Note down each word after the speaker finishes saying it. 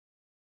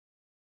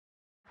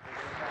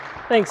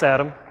Thanks,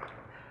 Adam.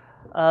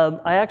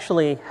 I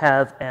actually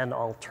have an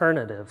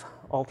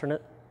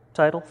alternate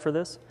title for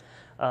this.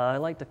 I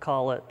like to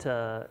call it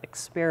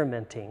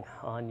experimenting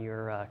on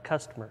your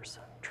customers,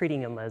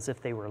 treating them as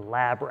if they were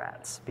lab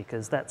rats,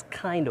 because that's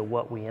kind of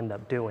what we end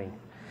up doing.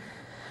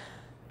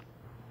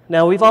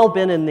 Now, we've all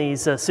been in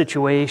these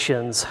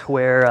situations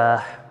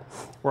where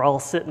we're all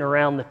sitting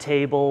around the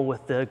table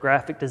with the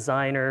graphic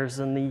designers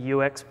and the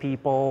UX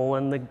people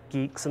and the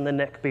geeks and the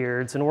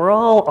neckbeards, and we're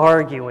all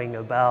arguing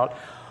about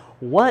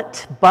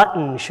what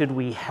button should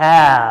we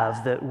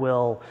have that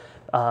will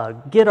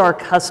get our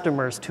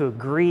customers to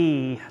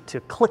agree to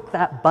click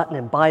that button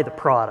and buy the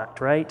product,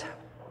 right?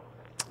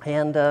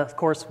 And of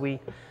course, we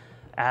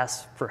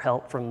ask for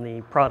help from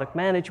the product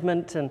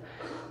management, and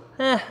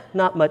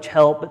not much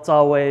help. It's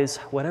always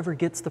whatever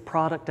gets the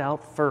product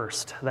out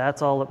first.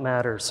 That's all that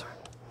matters.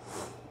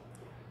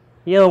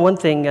 You know, one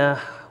thing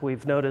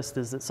we've noticed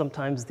is that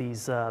sometimes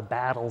these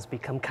battles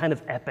become kind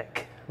of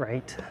epic,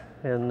 right?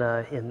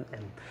 And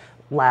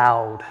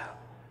loud.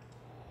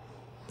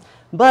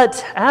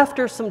 But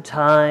after some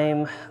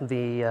time,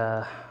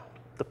 the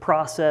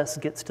process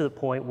gets to the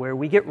point where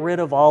we get rid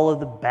of all of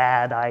the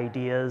bad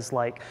ideas,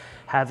 like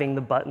having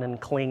the button in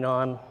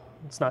Klingon.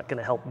 It's not going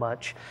to help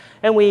much.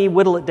 And we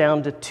whittle it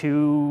down to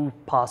 2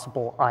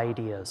 possible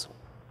ideas.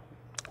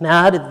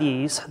 Now, out of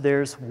these,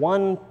 there's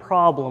one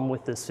problem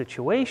with this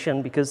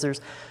situation, because there's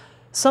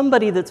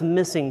somebody that's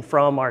missing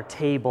from our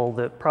table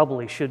that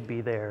probably should be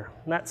there,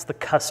 and that's the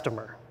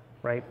customer,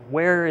 right?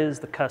 Where is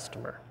the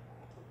customer?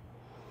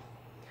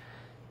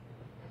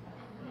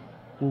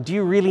 And do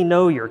you really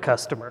know your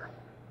customer?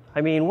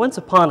 I mean, once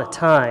upon a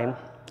time,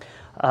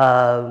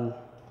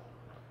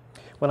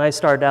 when I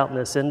started out in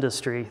this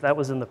industry, that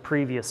was in the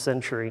previous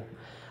century,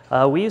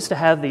 we used to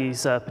have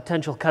these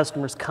potential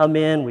customers come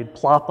in, we'd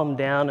plop them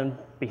down and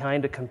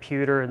behind a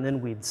computer, and then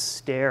we'd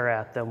stare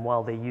at them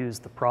while they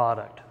used the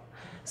product,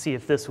 see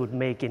if this would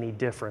make any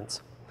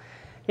difference.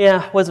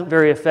 Yeah, it wasn't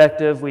very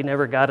effective. We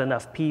never got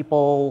enough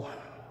people.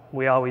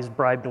 We always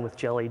bribed them with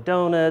jelly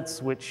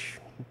donuts, which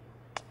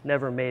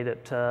never made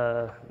it,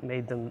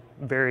 made them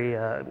very,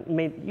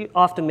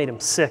 often made them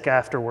sick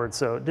afterwards,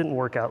 so it didn't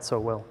work out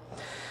so well.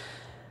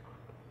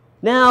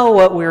 Now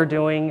what we're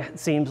doing, it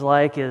seems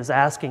like, is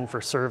asking for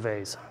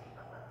surveys.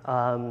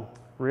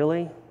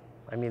 Really?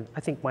 I mean, I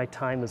think my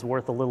time is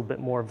worth a little bit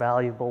more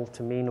valuable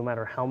to me no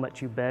matter how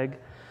much you beg.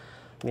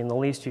 I mean, the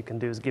least you can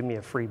do is give me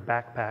a free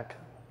backpack.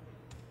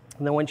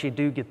 And then once you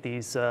do get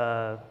these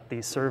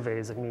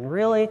surveys, I mean,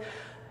 really?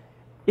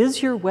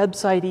 Is your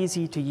website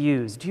easy to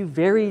use? Do you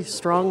very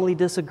strongly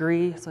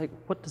disagree? It's like,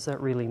 what does that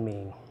really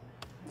mean?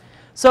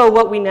 So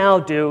what we now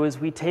do is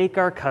we take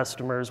our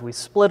customers, we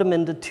split them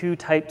into 2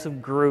 types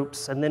of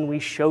groups, and then we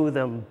show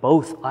them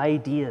both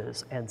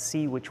ideas and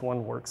see which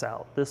one works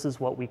out. This is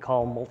what we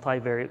call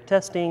multivariate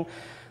testing,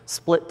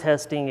 split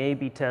testing,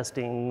 A/B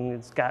testing.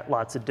 It's got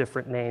lots of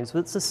different names, but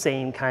it's the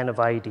same kind of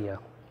idea.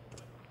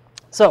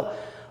 So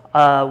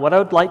what I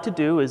would like to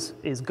do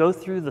is go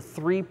through the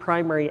 3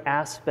 primary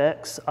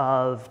aspects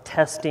of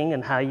testing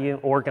and how you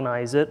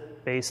organize it,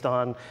 based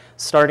on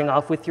starting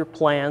off with your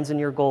plans and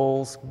your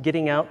goals,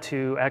 getting out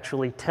to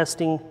actually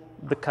testing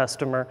the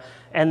customer,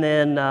 and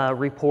then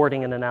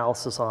reporting and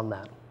analysis on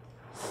that.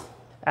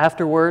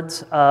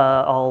 Afterwards,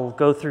 I'll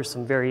go through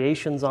some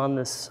variations on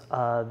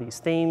these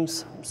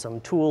themes,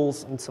 some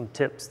tools, and some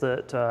tips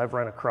that I've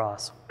run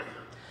across.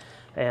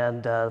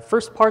 And the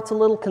first part's a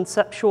little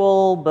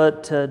conceptual,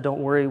 but don't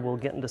worry, we'll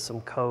get into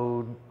some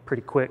code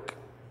pretty quick,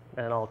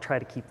 and I'll try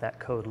to keep that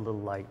code a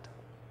little light.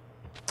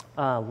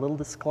 Little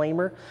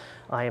disclaimer,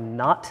 I am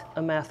not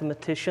a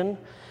mathematician,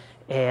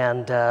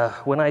 and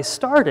when I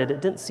started, it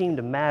didn't seem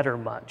to matter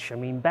much. I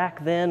mean,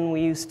 back then,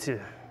 we used to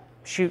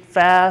shoot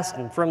fast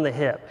and from the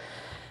hip.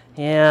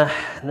 Yeah,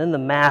 and then the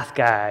math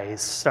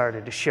guys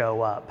started to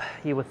show up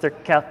with their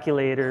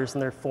calculators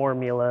and their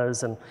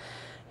formulas, and,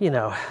 you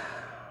know,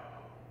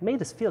 made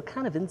us feel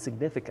kind of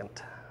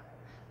insignificant.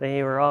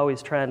 They were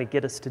always trying to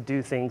get us to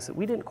do things that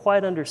we didn't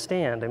quite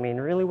understand. I mean,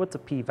 really, what's a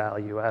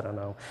p-value? I don't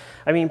know.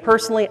 I mean,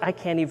 personally, I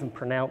can't even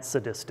pronounce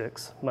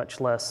statistics,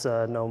 much less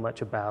know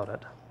much about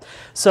it.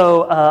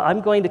 So I'm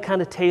going to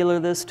kind of tailor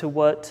this to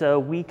what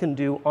we can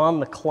do on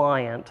the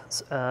client,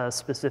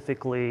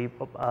 specifically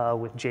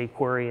with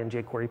jQuery and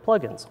jQuery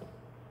plugins.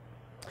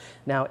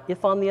 Now,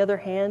 if on the other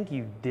hand,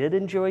 you did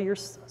enjoy your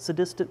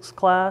statistics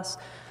class,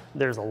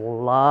 there's a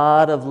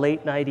lot of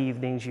late night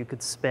evenings you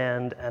could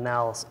spend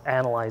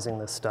analyzing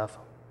this stuff.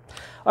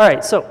 All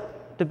right, so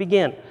to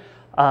begin,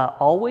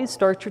 always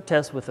start your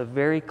test with a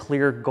very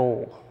clear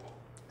goal.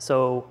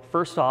 So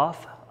first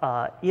off,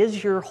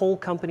 is your whole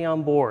company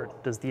on board?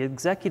 Does the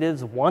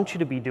executives want you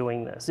to be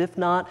doing this? If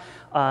not,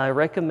 I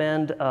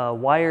recommend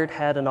Wired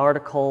had an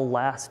article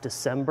last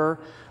December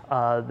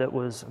that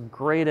was a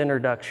great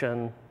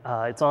introduction.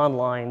 It's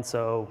online,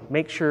 so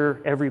make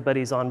sure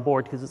everybody's on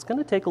board, because it's going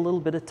to take a little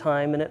bit of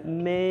time and it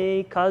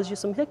may cause you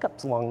some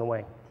hiccups along the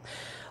way.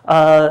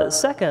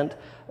 Second,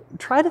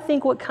 try to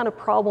think what kind of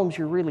problems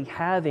you're really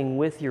having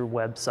with your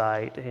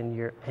website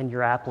and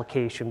your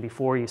application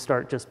before you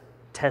start just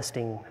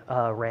testing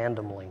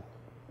randomly.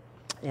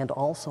 And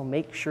also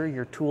make sure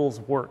your tools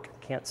work.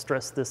 Can't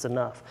stress this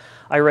enough.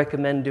 I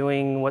recommend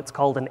doing what's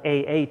called an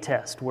AA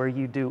test, where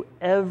you do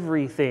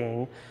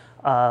everything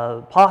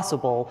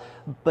possible,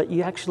 but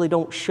you actually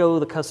don't show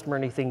the customer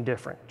anything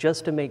different,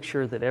 just to make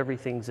sure that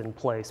everything's in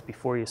place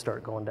before you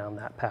start going down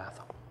that path.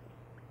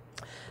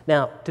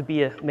 Now,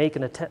 to make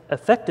an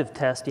effective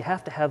test, you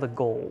have to have a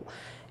goal.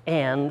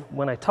 And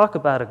when I talk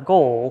about a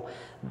goal,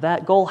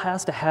 that goal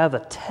has to have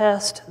a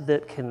test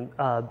that can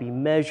be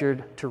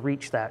measured to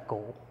reach that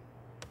goal.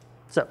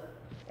 So,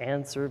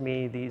 answer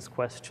me these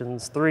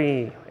questions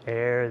 3.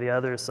 Ere the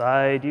other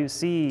side you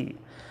see.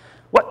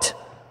 What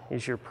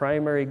is your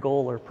primary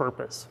goal or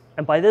purpose?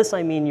 And by this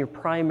I mean your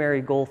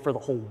primary goal for the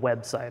whole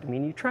website. I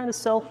mean, you're trying to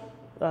sell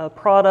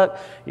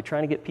product, you're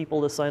trying to get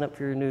people to sign up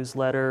for your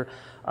newsletter.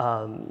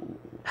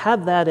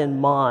 Have that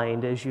in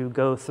mind as you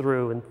go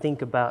through and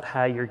think about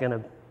how you're going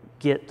to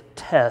get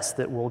tests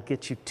that will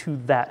get you to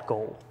that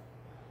goal.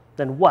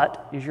 Then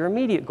what is your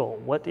immediate goal?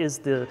 What is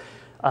the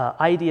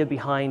idea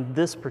behind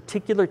this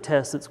particular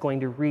test that's going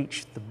to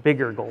reach the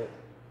bigger goal?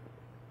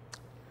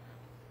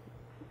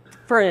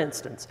 For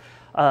instance,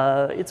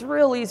 it's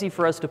real easy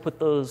for us to put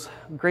those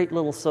great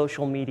little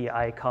social media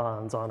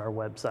icons on our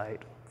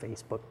website,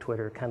 Facebook,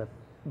 Twitter, kind of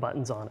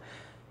buttons on it.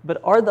 But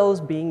are those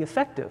being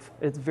effective?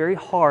 It's very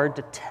hard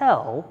to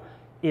tell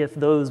if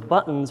those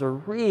buttons are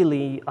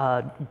really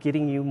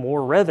getting you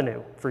more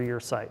revenue for your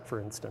site, for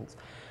instance.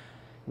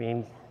 I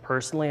mean,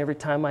 personally, every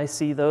time I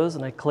see those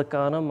and I click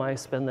on them, I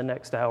spend the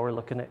next hour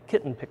looking at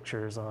kitten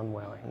pictures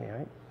online,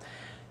 right?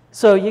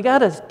 So you got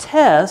to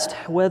test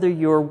whether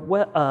your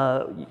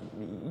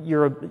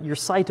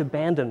site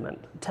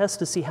abandonment, test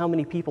to see how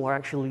many people are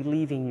actually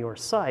leaving your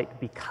site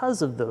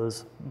because of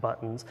those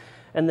buttons,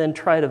 and then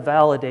try to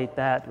validate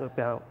that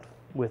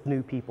with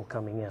new people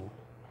coming in.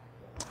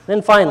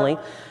 Then finally,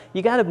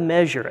 you got to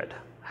measure it.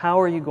 How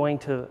are you going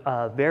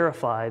to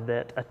verify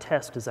that a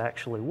test is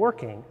actually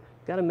working?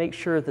 You got to make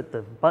sure that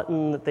the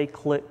button that they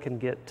click can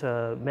get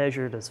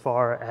measured as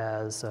far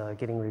as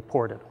getting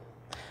reported.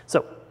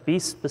 So be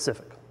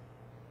specific.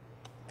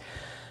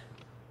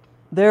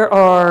 There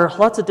are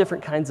lots of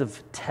different kinds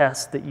of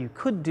tests that you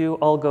could do.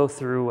 I'll go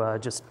through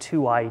just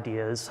 2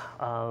 ideas.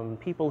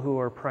 People who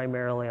are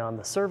primarily on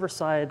the server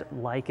side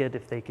like it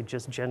if they could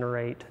just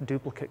generate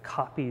duplicate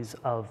copies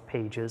of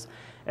pages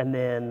and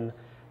then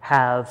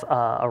have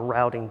a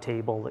routing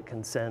table that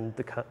can send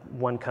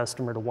one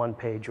customer to one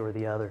page or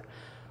the other.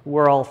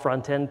 We're all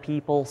front-end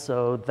people,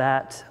 so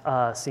that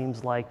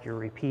seems like you're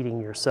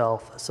repeating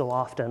yourself. So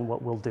often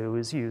what we'll do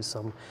is use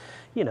some,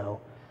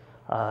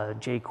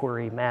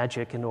 jQuery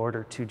magic in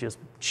order to just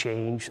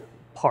change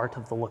part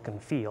of the look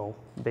and feel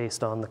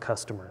based on the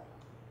customer.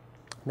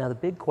 Now the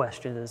big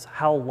question is,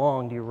 how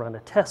long do you run a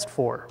test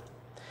for?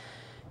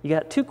 You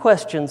got 2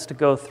 questions to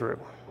go through,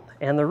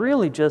 and they're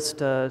really just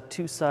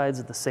 2 sides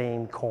of the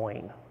same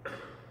coin,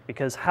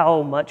 because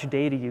how much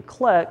data you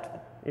collect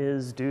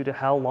is due to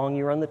how long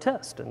you run the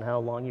test, and how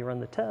long you run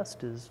the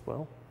test is,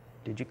 well,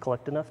 did you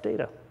collect enough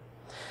data?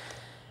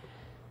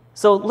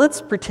 So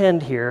let's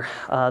pretend here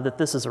that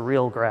this is a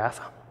real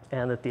graph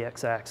and that the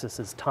x-axis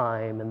is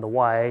time and the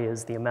y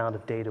is the amount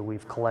of data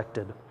we've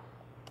collected.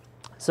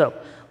 So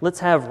let's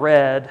have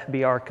red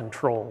be our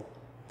control.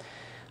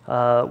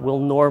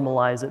 We'll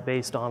normalize it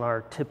based on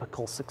our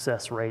typical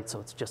success rate, so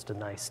it's just a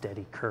nice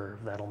steady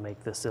curve. That'll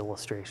make this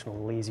illustration a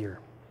little easier.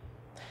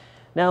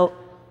 Now,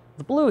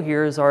 the blue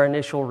here is our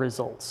initial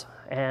results,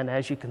 and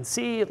as you can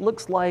see, it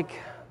looks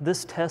like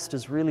this test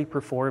is really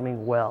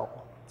performing well.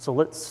 So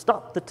let's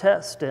stop the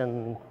test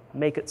and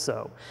make it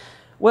so.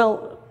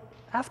 Well,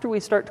 after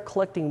we start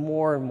collecting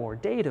more and more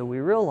data, we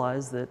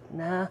realize that,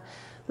 nah,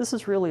 this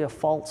is really a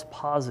false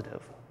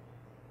positive.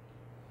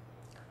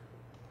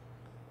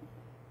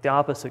 The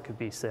opposite could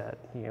be said.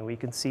 We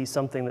can see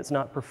something that's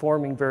not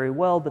performing very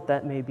well, but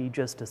that may be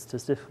just a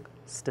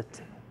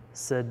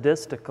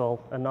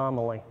statistical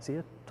anomaly. See,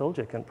 I told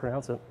you I couldn't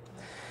pronounce it.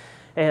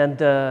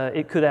 And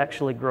it could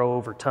actually grow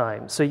over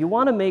time. So you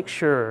want to make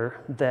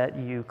sure that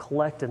you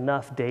collect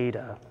enough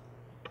data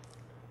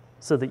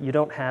so that you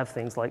don't have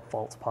things like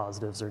false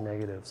positives or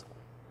negatives.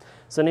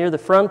 So near the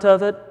front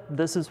of it,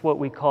 this is what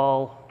we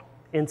call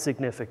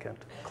insignificant.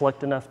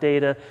 Collect enough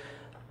data.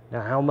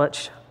 Now how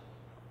much?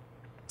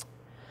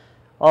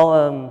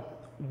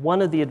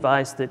 One of the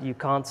advice that you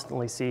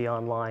constantly see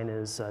online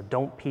is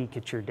don't peek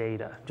at your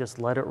data. Just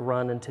let it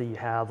run until you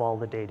have all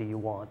the data you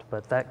want.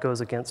 But that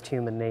goes against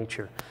human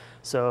nature.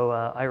 So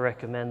I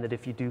recommend that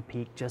if you do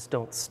peek, just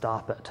don't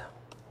stop it.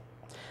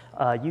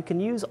 You can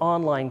use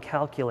online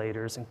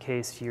calculators in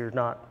case you're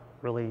not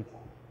really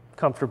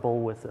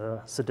comfortable with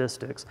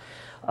statistics.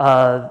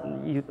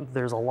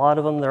 There's a lot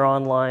of them. They're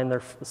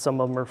online. Some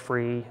of them are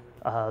free.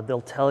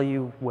 They'll tell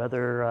you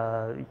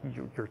whether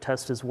your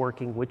test is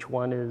working, which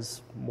one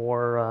is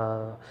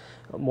more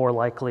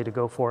likely to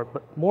go for it.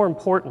 But more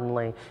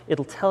importantly,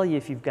 it'll tell you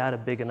if you've got a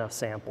big enough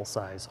sample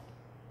size.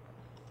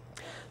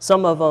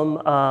 Some of them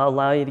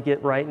allow you to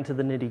get right into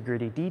the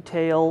nitty-gritty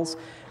details,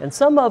 and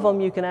some of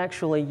them you can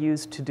actually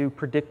use to do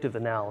predictive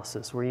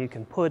analysis, where you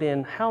can put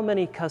in how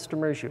many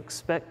customers you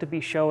expect to be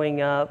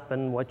showing up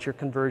and what's your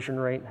conversion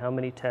rate and how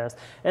many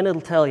tests, and it'll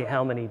tell you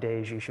how many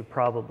days you should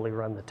probably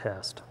run the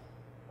test.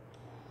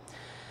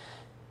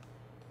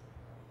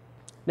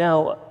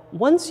 Now,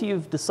 once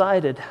you've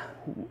decided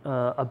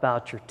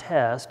about your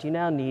test, you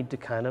now need to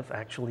kind of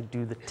actually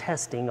do the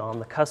testing on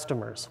the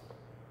customers.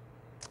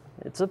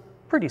 It's a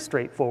pretty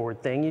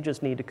straightforward thing. You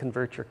just need to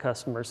convert your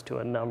customers to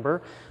a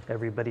number.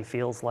 Everybody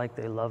feels like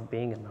they love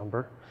being a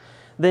number.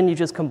 Then you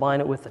just combine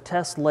it with the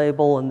test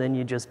label, and then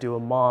you just do a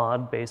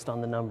mod based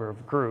on the number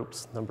of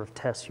groups, number of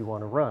tests you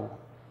want to run.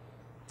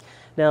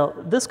 Now,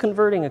 this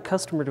converting a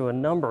customer to a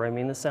number, I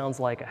mean, this sounds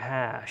like a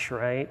hash,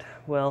 right?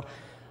 Well,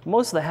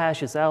 most of the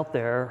hashes out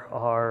there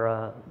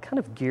are kind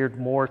of geared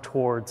more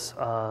towards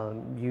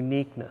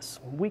uniqueness.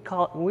 We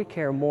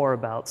care more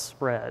about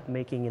spread,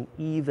 making an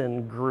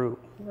even group,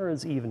 or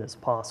as even as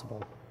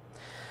possible.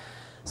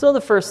 So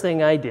the first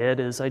thing I did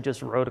is I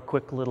just wrote a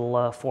quick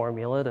little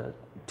formula to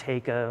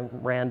take a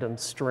random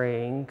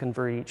string,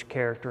 convert each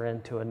character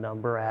into a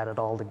number, add it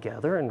all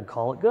together, and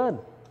call it good.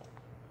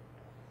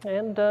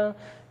 And,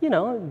 you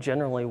know, it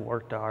generally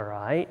worked all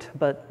right,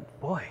 but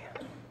boy,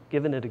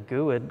 giving it a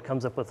GUID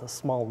comes up with a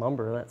small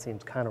number. That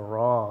seems kind of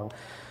wrong.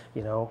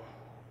 You know,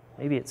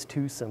 maybe it's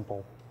too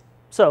simple.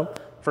 So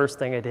first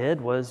thing I did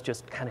was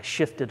just kind of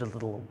shift it a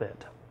little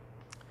bit.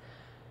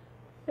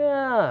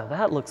 Yeah,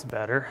 that looks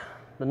better.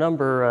 The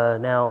number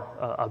now,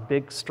 a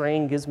big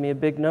string gives me a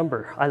big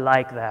number. I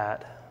like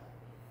that.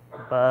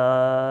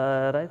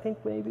 But I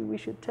think maybe we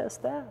should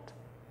test that.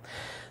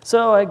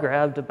 So I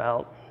grabbed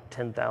about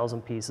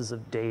 10,000 pieces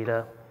of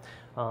data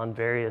on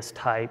various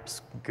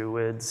types,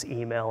 GUIDs,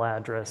 email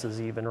addresses,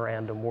 even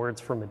random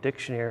words from a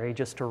dictionary,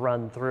 just to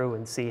run through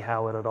and see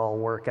how it'd all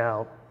work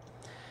out.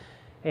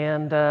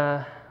 And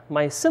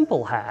my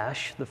simple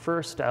hash, the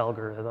first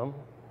algorithm,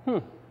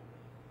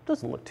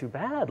 doesn't look too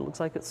bad. It looks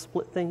like it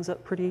split things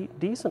up pretty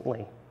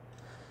decently.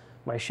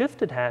 My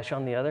shifted hash,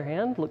 on the other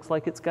hand, looks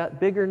like it's got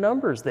bigger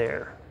numbers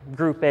there.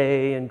 Group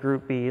A and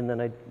Group B, and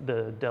then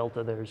the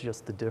delta there's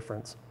just the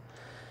difference.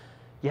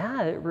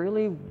 Yeah, it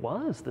really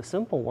was. The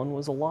simple one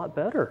was a lot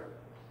better.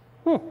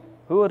 Who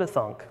would have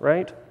thunk,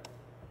 right?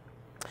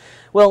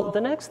 Well, the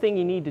next thing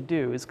you need to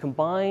do is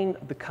combine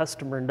the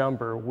customer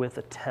number with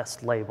a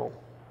test label.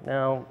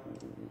 Now,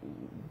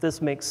 this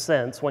makes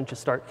sense once you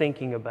start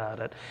thinking about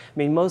it. I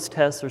mean, most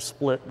tests are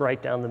split right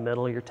down the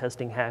middle. You're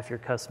testing half your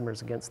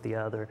customers against the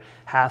other.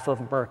 Half of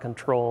them are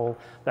control.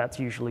 That's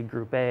usually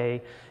Group A,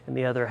 and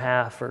the other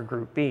half are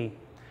Group B.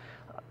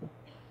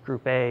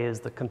 Group A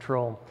is the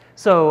control.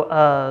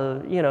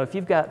 So, you know, if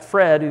you've got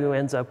Fred who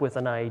ends up with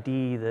an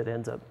ID that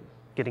ends up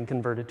getting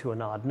converted to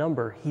an odd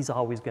number, he's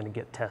always going to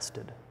get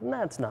tested. And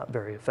that's not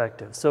very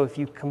effective. So if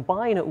you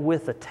combine it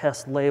with a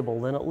test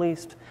label, then at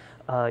least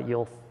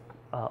you'll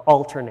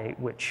alternate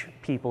which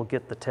people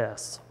get the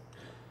tests.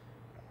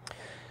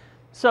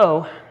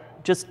 So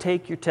just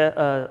take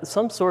your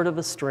some sort of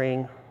a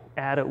string,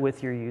 add it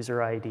with your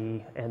user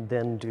ID, and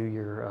then do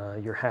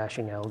your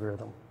hashing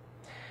algorithm.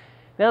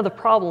 Now the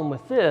problem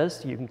with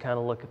this, you can kind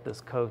of look at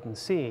this code and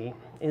see,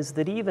 is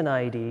that even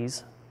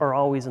IDs are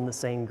always in the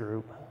same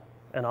group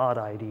and odd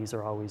IDs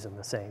are always in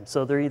the same.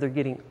 So they're either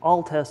getting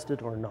all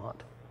tested or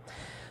not.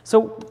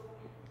 So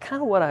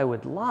kind of what I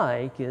would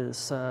like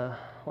is,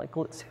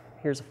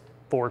 here's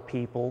 4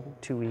 people,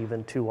 2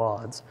 even, 2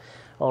 odds.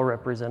 I'll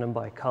represent them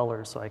by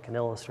color so I can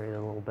illustrate it a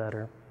little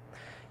better.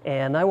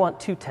 And I want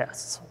 2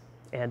 tests.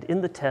 And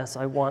in the tests,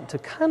 I want to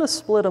kind of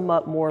split them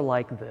up more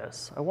like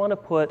this. I want to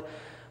put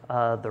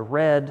the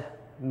red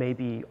may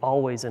be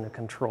always in a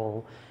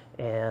control,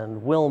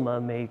 and Wilma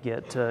may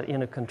get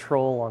in a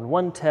control on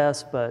one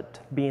test, but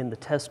be in the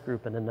test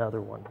group in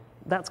another one.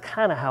 That's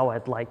kind of how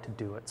I'd like to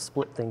do it,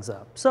 split things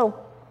up.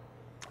 So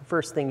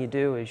first thing you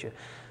do is you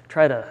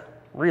try to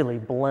really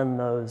blend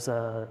those,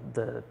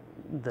 the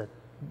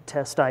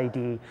test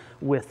ID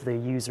with the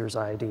user's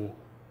ID.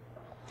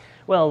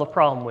 Well, the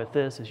problem with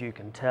this, as you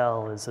can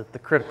tell, is that the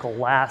critical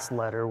last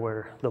letter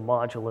where the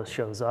modulus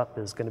shows up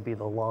is going to be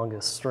the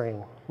longest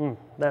string.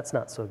 That's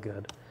not so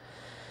good.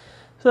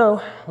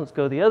 So let's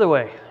go the other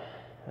way.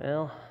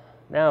 Well,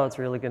 now it's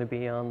really going to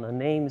be on the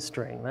name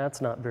string. That's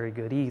not very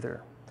good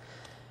either.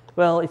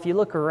 Well, if you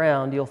look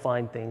around, you'll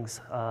find things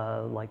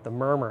like the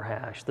murmur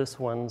hash. This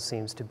one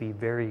seems to be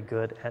very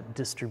good at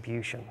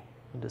distribution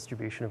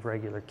of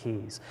regular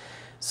keys.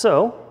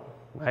 So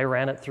I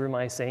ran it through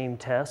my same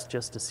test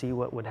just to see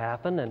what would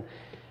happen, and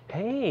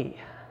hey,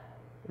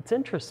 it's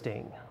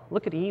interesting.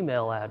 Look at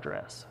email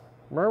address.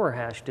 Murmur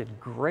hash did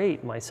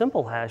great. My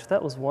simple hash,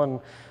 that was one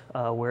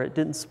where it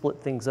didn't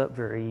split things up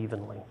very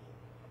evenly.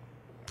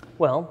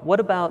 Well, what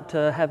about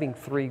having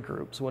 3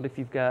 groups? What if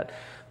you've got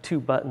 2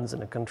 buttons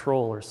and a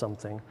control or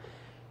something?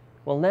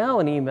 Well, now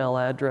an email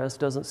address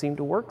doesn't seem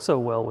to work so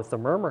well with the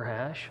murmur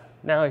hash.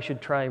 Now I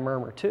should try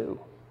murmur too.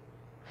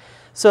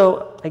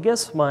 So I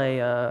guess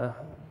my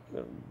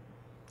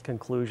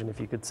conclusion, if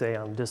you could say,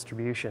 on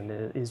distribution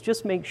is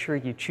just make sure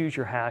you choose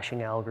your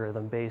hashing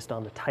algorithm based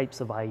on the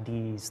types of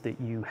IDs that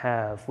you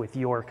have with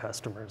your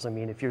customers. I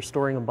mean, if you're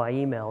storing them by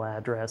email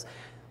address,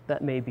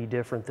 that may be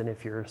different than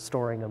if you're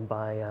storing them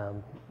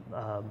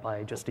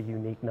by just a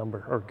unique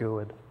number or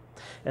GUID.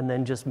 And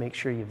then just make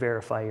sure you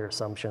verify your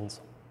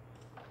assumptions.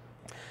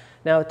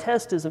 Now, a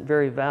test isn't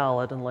very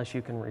valid unless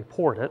you can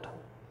report it.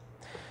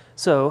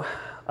 So,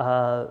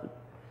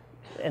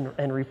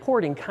 and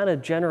reporting kind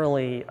of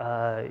generally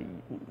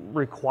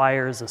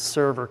requires a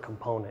server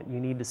component. You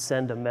need to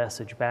send a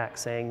message back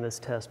saying this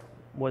test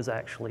was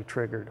actually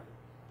triggered.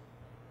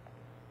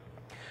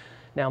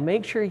 Now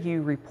make sure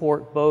you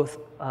report both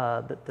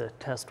that the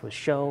test was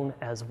shown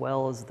as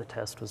well as the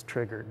test was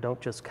triggered.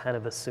 Don't just kind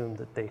of assume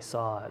that they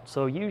saw it.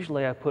 So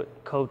usually I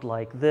put code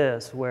like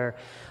this where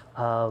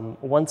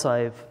once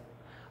I've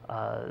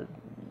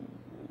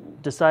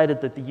decided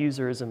that the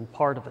user is in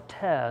part of a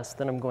test,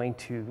 then I'm going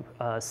to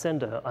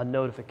send a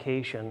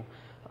notification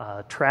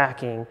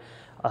tracking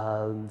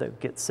that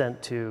gets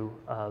sent to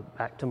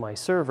back to my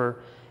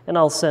server, and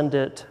I'll send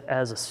it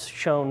as a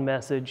shown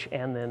message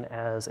and then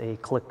as a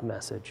clicked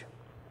message.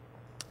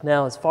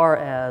 Now, as far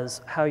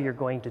as how you're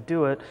going to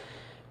do it,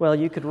 well,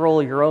 you could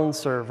roll your own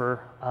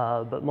server,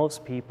 but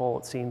most people,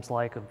 it seems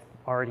like, are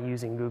already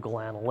using Google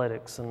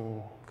Analytics,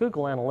 and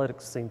Google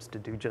Analytics seems to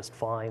do just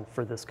fine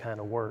for this kind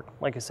of work.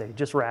 Like I say,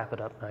 just wrap it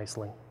up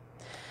nicely.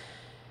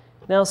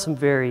 Now some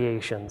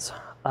variations.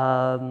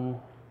 One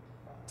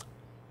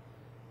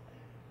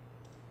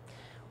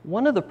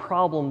of the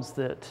problems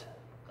that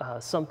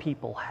some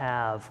people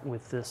have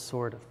with this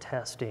sort of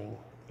testing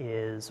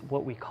is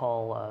what we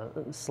call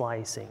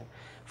slicing.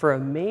 For a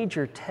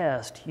major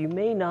test, you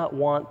may not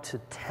want to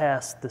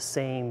test the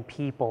same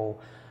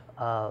people,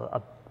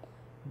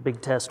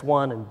 big test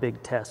 1 and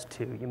big test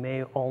 2. You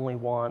may only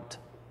want,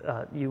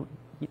 you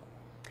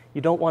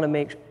want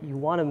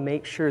to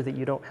make sure that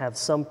you don't have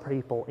some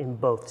people in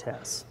both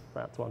tests.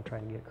 That's what I'm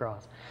trying to get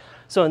across.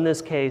 So in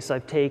this case,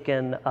 I've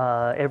taken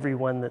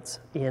everyone that's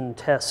in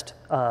test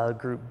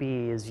group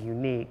B is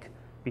unique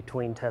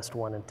between test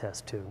 1 and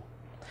test 2.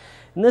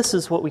 And this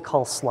is what we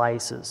call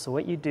slices. So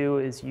what you do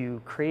is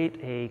you create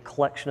a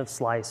collection of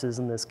slices.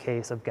 In this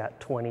case, I've got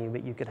 20,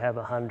 but you could have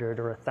 100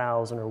 or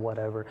 1,000 or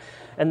whatever.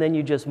 And then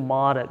you just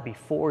mod it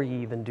before you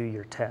even do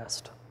your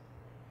test.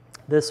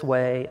 This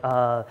way,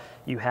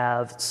 you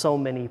have so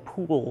many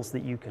pools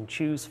that you can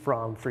choose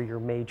from for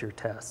your major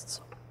tests.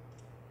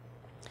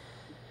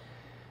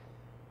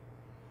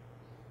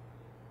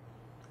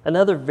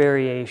 Another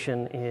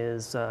variation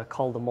is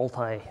called the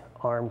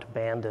multi-armed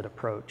bandit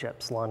approach,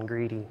 epsilon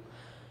greedy.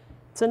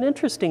 It's an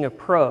interesting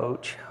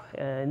approach.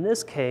 In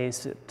this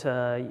case,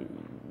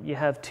 you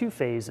have two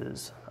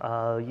phases,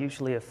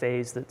 usually a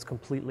phase that's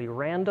completely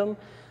random,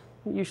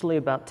 usually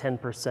about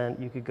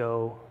 10%. You could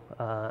go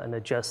and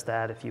adjust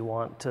that if you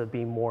want to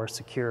be more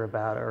secure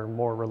about it or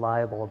more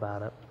reliable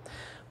about it.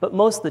 But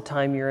most of the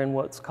time you're in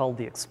what's called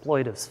the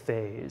exploitive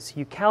phase.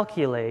 You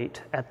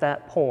calculate at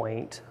that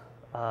point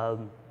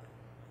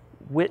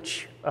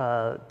which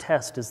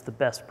test is the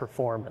best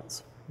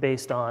performance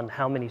based on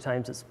how many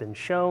times it's been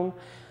shown,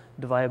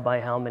 divided by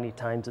how many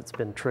times it's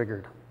been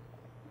triggered.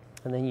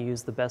 And then you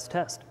use the best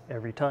test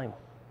every time.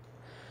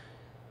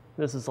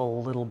 This is a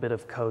little bit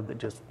of code that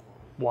just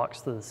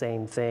walks through the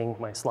same thing.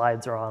 My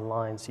slides are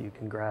online, so you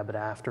can grab it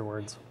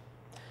afterwards.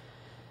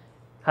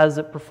 How does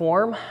it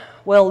perform?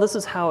 Well, this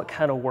is how it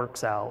kind of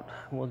works out.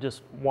 We'll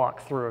just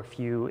walk through a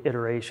few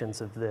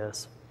iterations of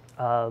this.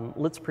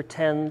 Let's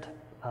pretend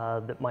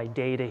that my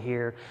data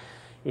here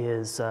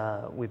is,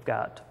 we've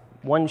got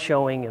one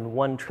showing and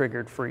one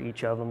triggered for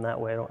each of them. That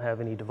way I don't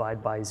have any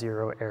divide by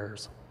zero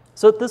errors.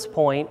 So at this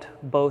point,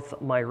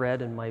 both my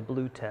red and my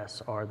blue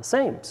tests are the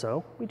same.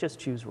 So we just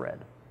choose red.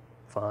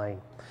 Fine.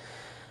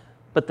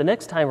 But the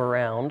next time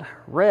around,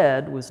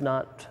 red was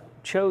not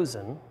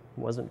chosen,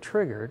 wasn't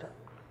triggered.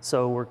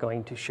 So we're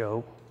going to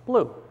show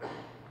blue.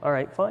 All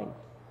right, fine.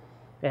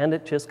 And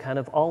it just kind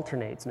of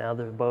alternates. Now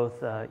they're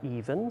both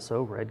even,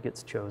 so red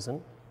gets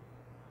chosen.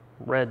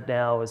 Red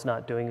now is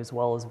not doing as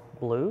well as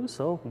blue,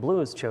 so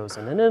blue is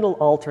chosen. And it'll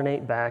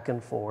alternate back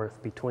and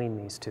forth between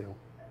these two.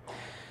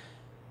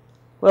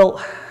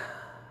 Well,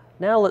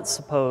 now let's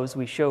suppose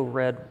we show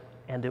red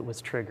and it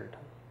was triggered.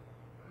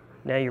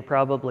 Now you're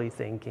probably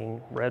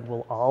thinking red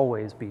will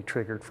always be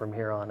triggered from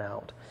here on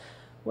out.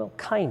 Well,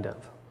 kind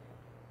of.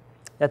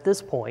 At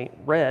this point,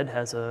 red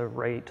has a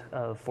rate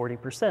of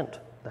 40%.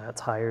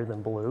 That's higher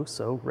than blue,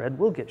 so red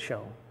will get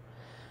shown.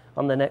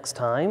 On the next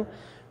time,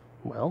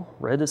 well,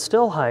 red is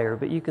still higher,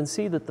 but you can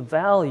see that the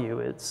value,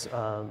 its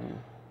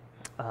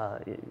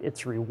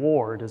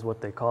reward is what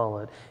they call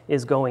it,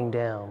 is going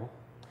down.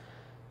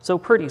 So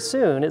pretty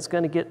soon it's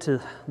going to get to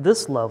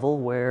this level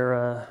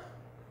where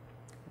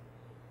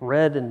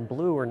red and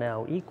blue are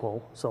now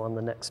equal, so on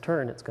the next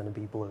turn it's going to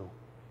be blue.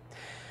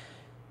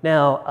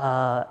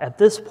 Now, at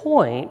this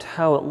point,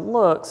 how it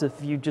looks,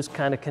 if you just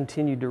kind of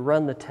continue to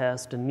run the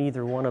test and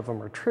neither one of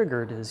them are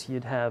triggered, is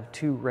you'd have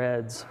 2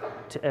 reds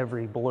to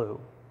every blue.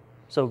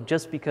 So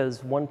just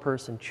because one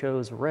person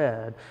chose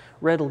red,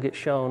 red will get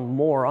shown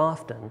more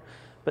often,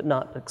 but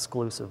not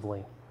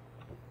exclusively.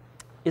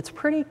 It's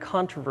pretty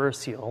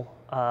controversial.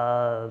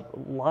 A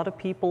lot of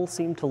people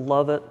seem to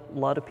love it. A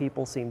lot of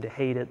people seem to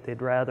hate it.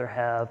 They'd rather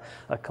have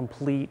a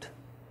complete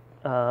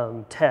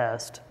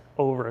test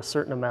over a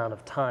certain amount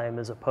of time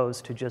as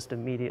opposed to just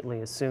immediately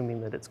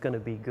assuming that it's going to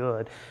be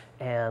good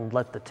and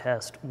let the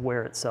test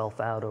wear itself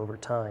out over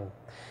time.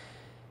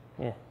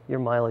 Yeah, your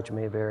mileage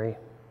may vary.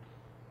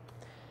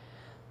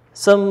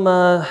 Some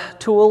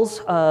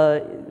tools,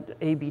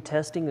 A/B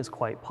testing is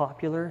quite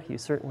popular. You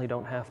certainly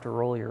don't have to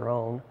roll your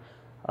own.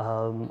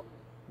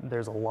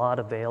 There's a lot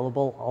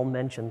available. I'll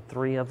mention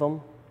 3 of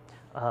them.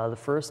 The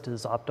first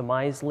is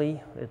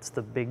Optimizely. It's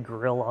the big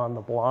gorilla on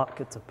the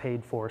block. It's a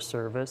paid-for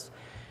service.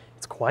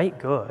 It's quite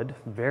good,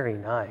 very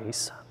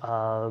nice,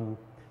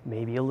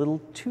 maybe a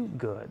little too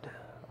good.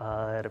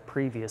 At a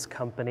previous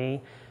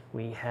company,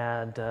 we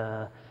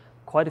had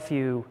quite a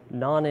few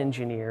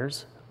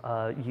non-engineers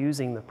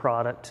using the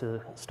product to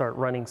start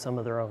running some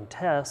of their own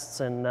tests,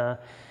 and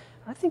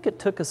I think it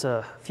took us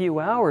a few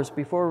hours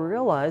before we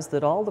realized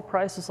that all the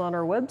prices on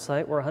our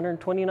website were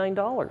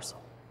 $129.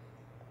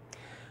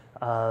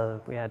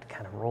 We had to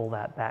kind of roll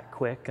that back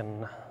quick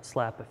and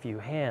slap a few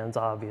hands,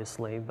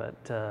 obviously,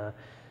 but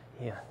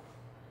yeah.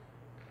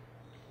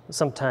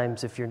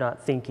 Sometimes if you're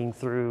not thinking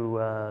through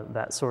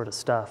that sort of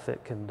stuff,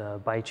 it can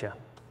bite you.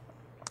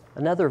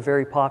 Another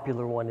very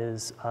popular one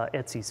is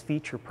Etsy's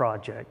Feature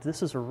Project.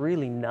 This is a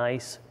really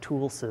nice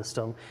tool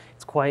system.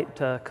 It's quite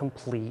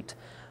complete.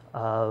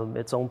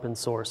 It's open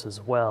source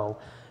as well.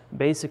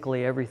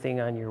 Basically,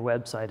 everything on your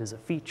website is a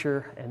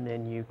feature, and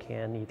then you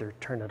can either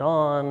turn it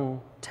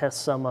on,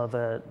 test some of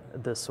it,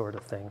 this sort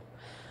of thing.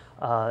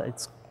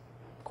 It's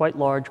quite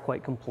large,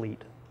 quite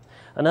complete.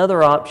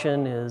 Another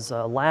option is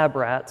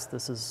LabRats.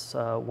 This is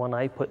one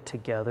I put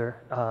together.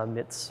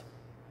 It's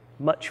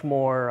much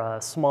more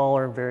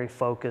smaller, very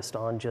focused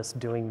on just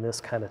doing this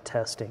kind of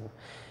testing.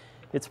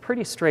 It's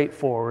pretty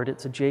straightforward.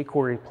 It's a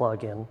jQuery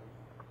plugin.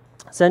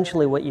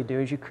 Essentially what you do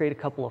is you create a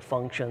couple of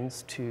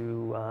functions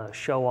to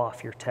show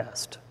off your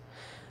test.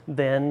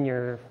 Then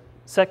your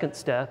second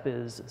step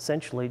is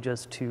essentially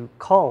just to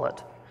call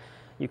it.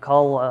 You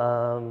call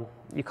the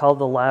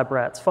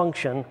LabRats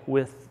function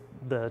with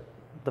the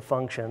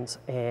functions,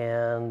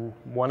 and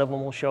one of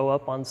them will show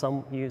up on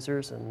some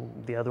users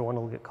and the other one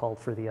will get called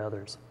for the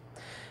others.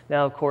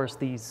 Now, of course,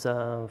 these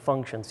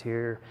functions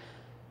here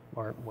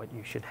aren't what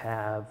you should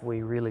have.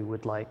 We really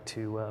would like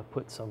to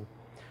put some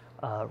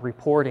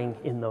reporting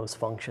in those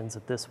functions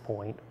at this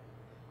point.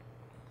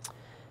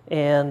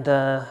 And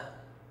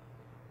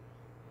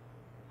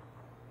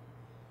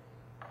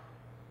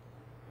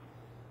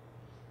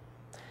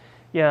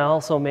yeah,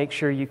 also make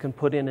sure you can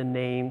put in a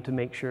name to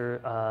make sure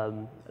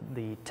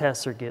the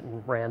tests are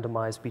getting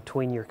randomized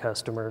between your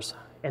customers.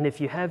 And if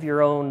you have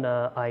your own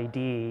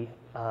ID,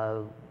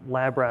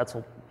 LabRats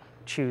will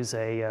choose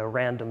a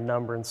random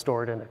number and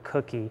store it in a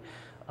cookie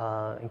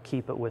and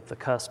keep it with the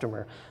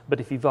customer. But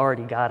if you've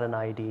already got an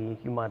ID,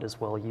 you might as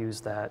well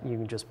use that. You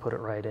can just put it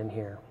right in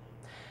here.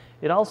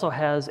 It also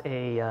has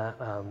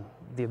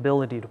the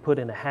ability to put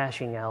in a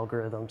hashing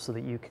algorithm so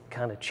that you can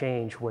kind of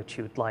change what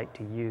you'd like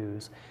to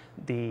use.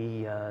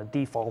 The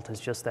default is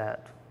just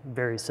that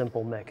very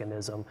simple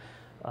mechanism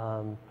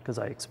because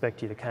I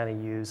expect you to kind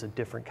of use a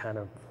different kind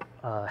of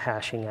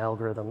hashing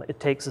algorithm. It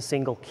takes a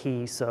single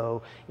key,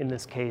 so in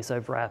this case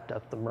I've wrapped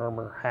up the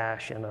murmur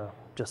hash in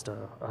just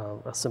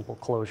a simple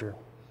closure.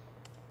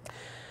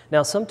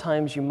 Now,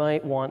 sometimes you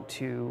might want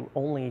to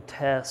only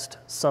test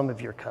some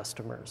of your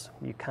customers.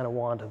 You kind of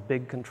want a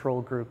big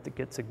control group that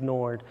gets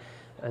ignored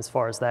as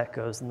far as that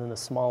goes, and then a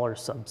smaller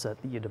subset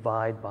that you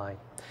divide by.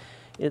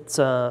 It's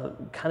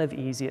kind of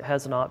easy. It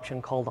has an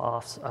option called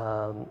off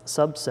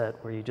subset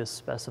where you just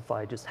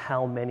specify just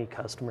how many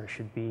customers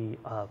should be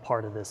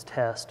part of this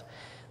test.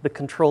 The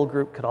control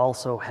group could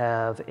also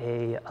have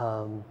a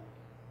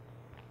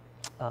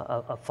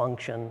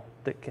function,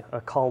 a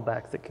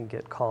callback that can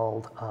get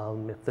called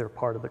if they're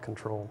part of the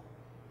control.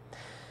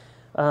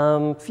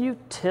 A few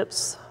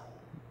tips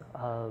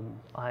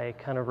I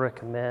kind of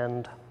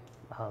recommend.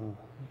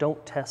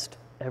 Don't test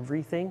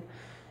everything.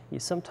 You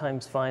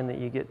sometimes find that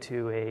you get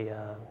to a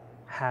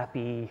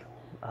happy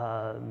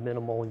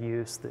minimal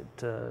use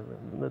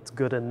that's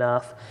good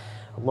enough,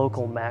 a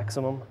local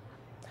maximum.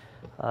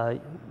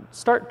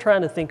 Start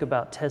trying to think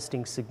about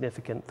testing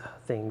significant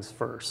things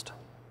first.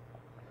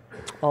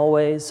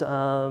 Always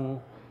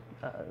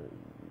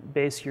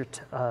base your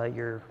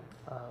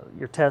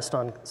test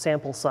on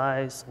sample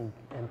size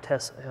and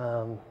test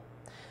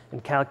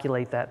and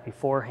calculate that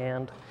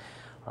beforehand.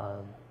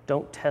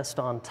 Don't test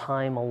on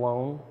time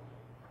alone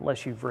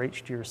unless you've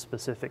reached your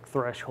specific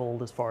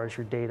threshold as far as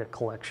your data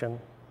collection.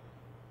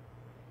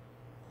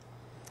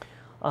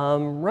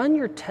 Run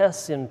your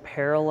tests in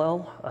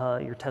parallel,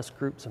 your test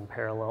groups in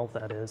parallel,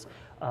 that is.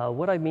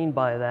 What I mean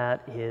by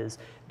that is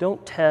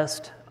don't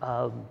test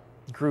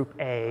Group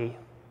A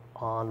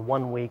on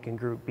one week and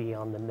Group B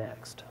on the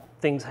next.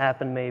 things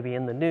happen maybe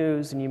in the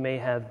news, and you may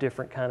have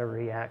different kind of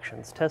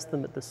reactions. Test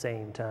them at the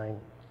same time.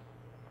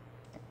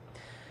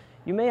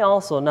 You may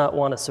also not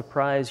want to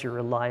surprise your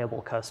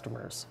reliable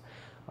customers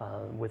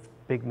with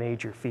big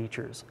major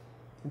features.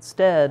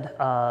 Instead,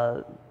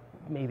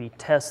 maybe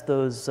test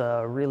those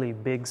really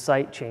big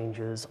site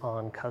changes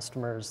on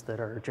customers that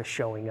are just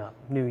showing up,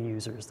 new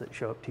users that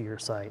show up to your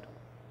site,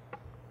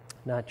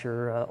 not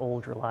your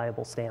old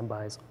reliable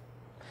standbys.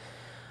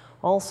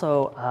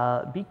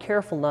 Also, be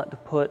careful not to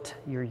put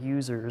your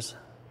users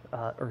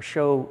or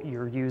show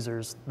your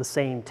users the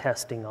same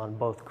testing on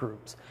both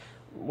groups.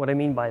 What I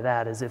mean by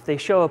that is if they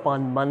show up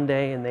on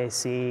Monday and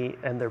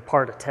they're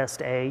part of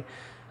test A,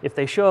 if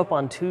they show up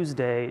on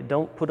Tuesday,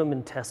 don't put them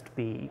in test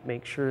B.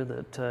 Make sure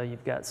that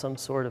you've got some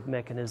sort of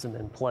mechanism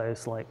in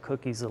place, like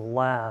cookies that'll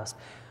last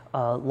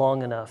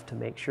long enough to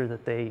make sure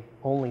that they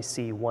only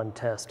see one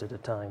test at a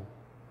time.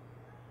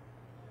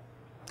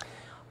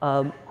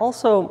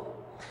 Also,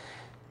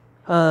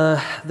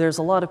 there's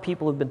a lot of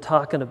people who've been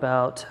talking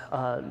about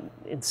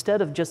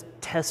instead of just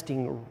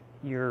testing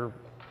your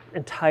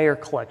entire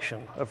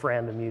collection of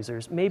random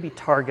users, maybe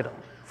target them.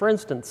 For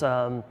instance,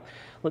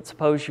 let's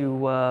suppose you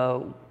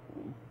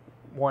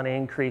want to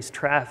increase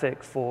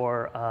traffic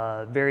for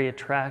very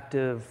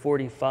attractive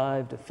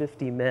 45 to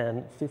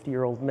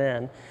 50-year-old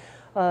men.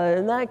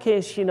 In that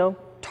case,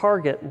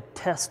 target and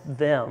test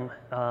them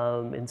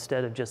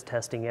instead of just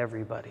testing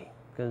everybody,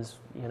 because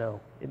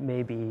it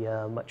may be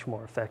much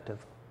more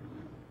effective.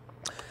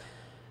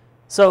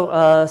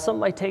 So some of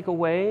my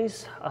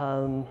takeaways,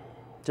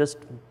 just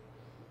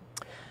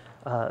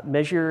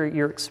measure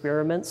your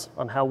experiments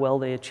on how well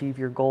they achieve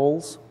your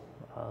goals.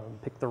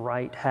 Pick the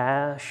right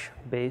hash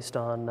based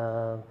on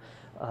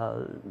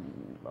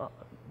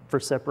for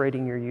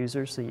separating your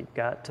users so you've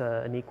got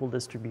an equal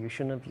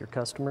distribution of your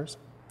customers.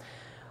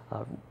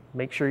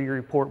 Make sure you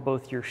report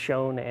both your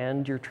shown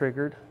and your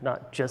triggered,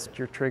 not just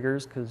your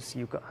triggers, because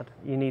you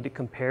need to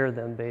compare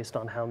them based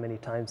on how many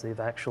times they've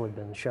actually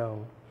been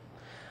shown.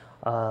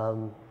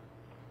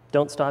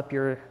 Don't stop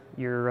your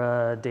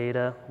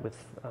data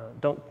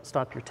don't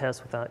stop your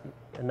tests without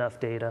enough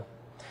data.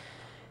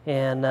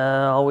 And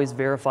always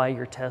verify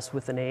your tests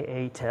with an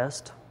AA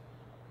test.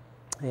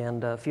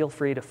 And feel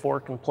free to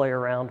fork and play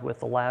around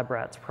with the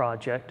LabRats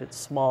project. It's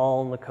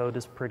small and the code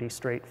is pretty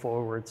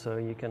straightforward, so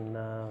you can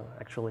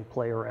actually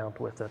play around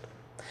with it.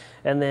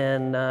 And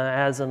then,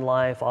 as in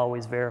life,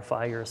 always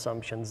verify your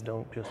assumptions.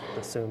 Don't just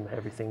assume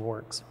everything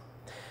works.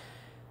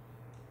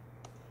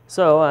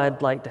 So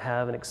I'd like to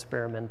have an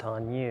experiment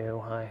on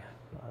you.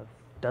 I've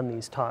done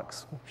these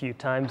talks a few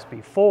times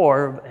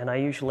before, and I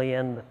usually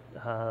end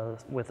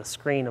with a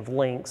screen of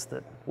links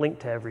that link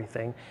to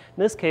everything.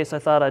 In this case, I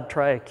thought I'd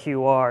try a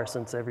QR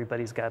since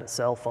everybody's got a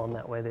cell phone.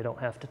 That way they don't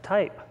have to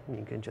type.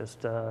 You can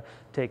just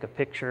take a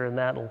picture, and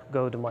that'll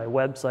go to my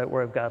website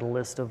where I've got a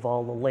list of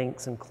all the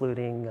links,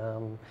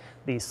 including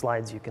these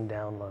slides you can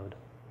download.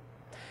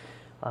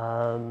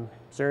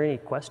 Is there any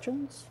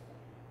questions?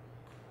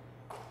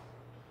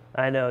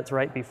 I know it's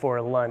right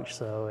before lunch,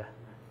 so.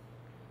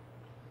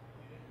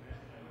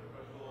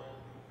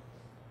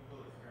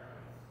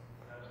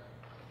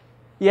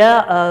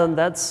 Yeah,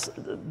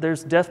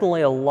 there's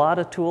definitely a lot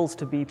of tools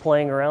to be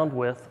playing around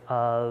with.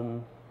 I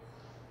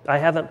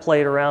haven't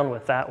played around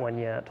with that one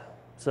yet,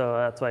 so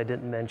that's why I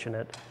didn't mention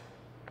it.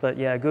 But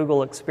yeah,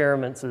 Google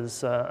Experiments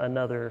is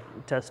another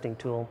testing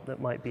tool that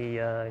might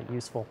be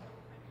useful.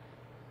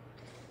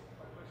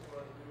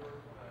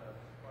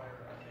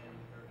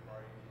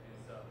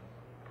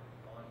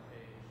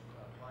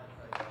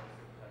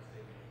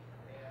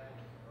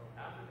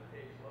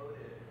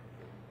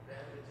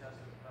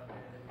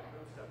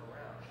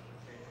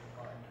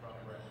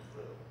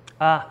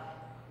 I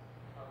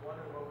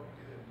wonder what we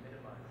do to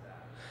minimize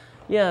that.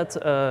 Yeah, it's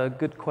a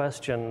good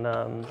question.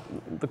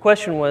 The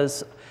question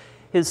was,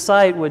 his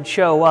site would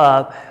show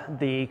up,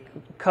 the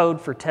code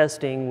for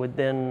testing would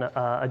then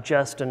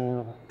adjust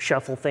and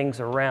shuffle things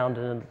around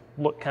and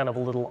look kind of a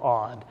little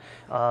odd.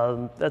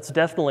 That's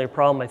definitely a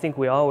problem I think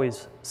we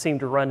always seem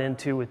to run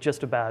into with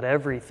just about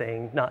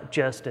everything, not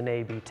just in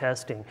A/B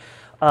testing.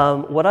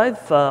 What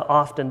I've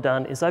often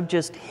done is I've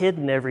just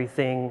hidden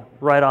everything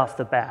right off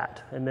the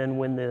bat. And then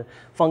when the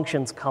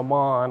functions come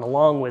on,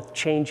 along with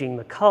changing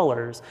the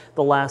colors,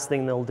 the last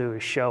thing they'll do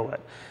is show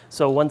it.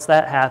 So once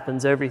that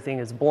happens, everything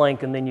is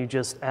blank, and then you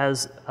just,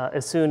 as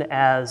soon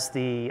as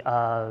the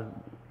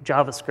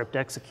JavaScript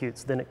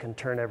executes, then it can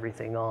turn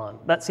everything on.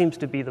 That seems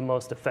to be the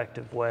most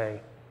effective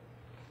way.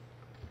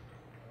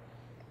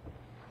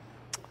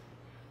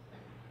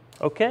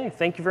 Okay,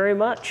 thank you very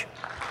much.